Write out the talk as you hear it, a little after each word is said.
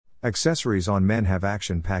Accessories on men have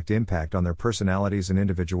action-packed impact on their personalities and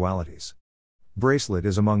individualities. Bracelet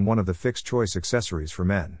is among one of the fixed-choice accessories for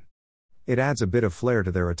men. It adds a bit of flair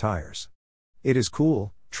to their attires. It is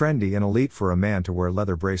cool, trendy and elite for a man to wear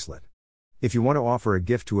leather bracelet. If you want to offer a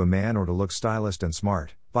gift to a man or to look stylish and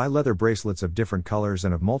smart, buy leather bracelets of different colors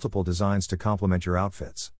and of multiple designs to complement your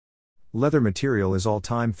outfits. Leather material is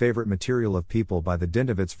all-time favorite material of people by the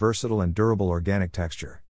dint of its versatile and durable organic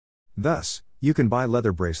texture. Thus, you can buy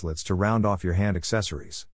leather bracelets to round off your hand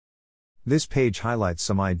accessories. This page highlights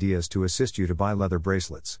some ideas to assist you to buy leather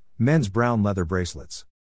bracelets. Men's brown leather bracelets.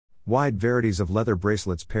 Wide varieties of leather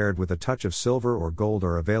bracelets paired with a touch of silver or gold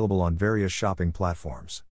are available on various shopping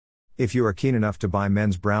platforms. If you are keen enough to buy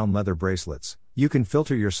men's brown leather bracelets, you can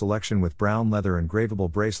filter your selection with brown leather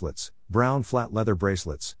engravable bracelets, brown flat leather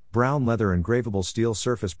bracelets, brown leather engravable steel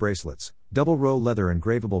surface bracelets, double row leather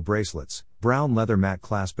engravable bracelets, brown leather matte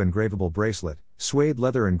clasp engravable bracelet, suede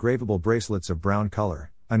leather engravable bracelets of brown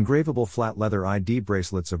color, engravable flat leather ID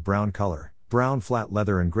bracelets of brown color, brown flat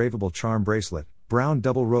leather engravable charm bracelet, brown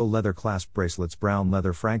double row leather clasp bracelets, brown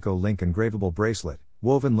leather Franco link engravable bracelet,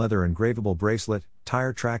 woven leather engravable bracelet,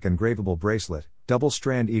 tire track engravable bracelet, double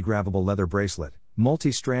strand engravable leather bracelet,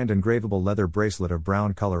 multi-strand engravable leather bracelet of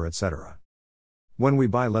brown color, etc. When we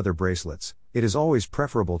buy leather bracelets, it is always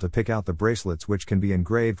preferable to pick out the bracelets which can be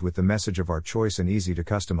engraved with the message of our choice and easy to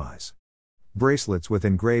customize. Bracelets with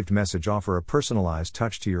engraved message offer a personalized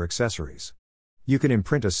touch to your accessories. You can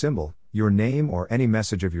imprint a symbol, your name or any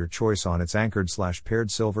message of your choice on its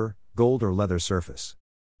anchored/paired silver, gold or leather surface.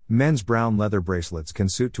 Men's brown leather bracelets can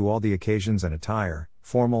suit to all the occasions and attire,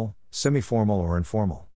 formal, semi-formal or informal.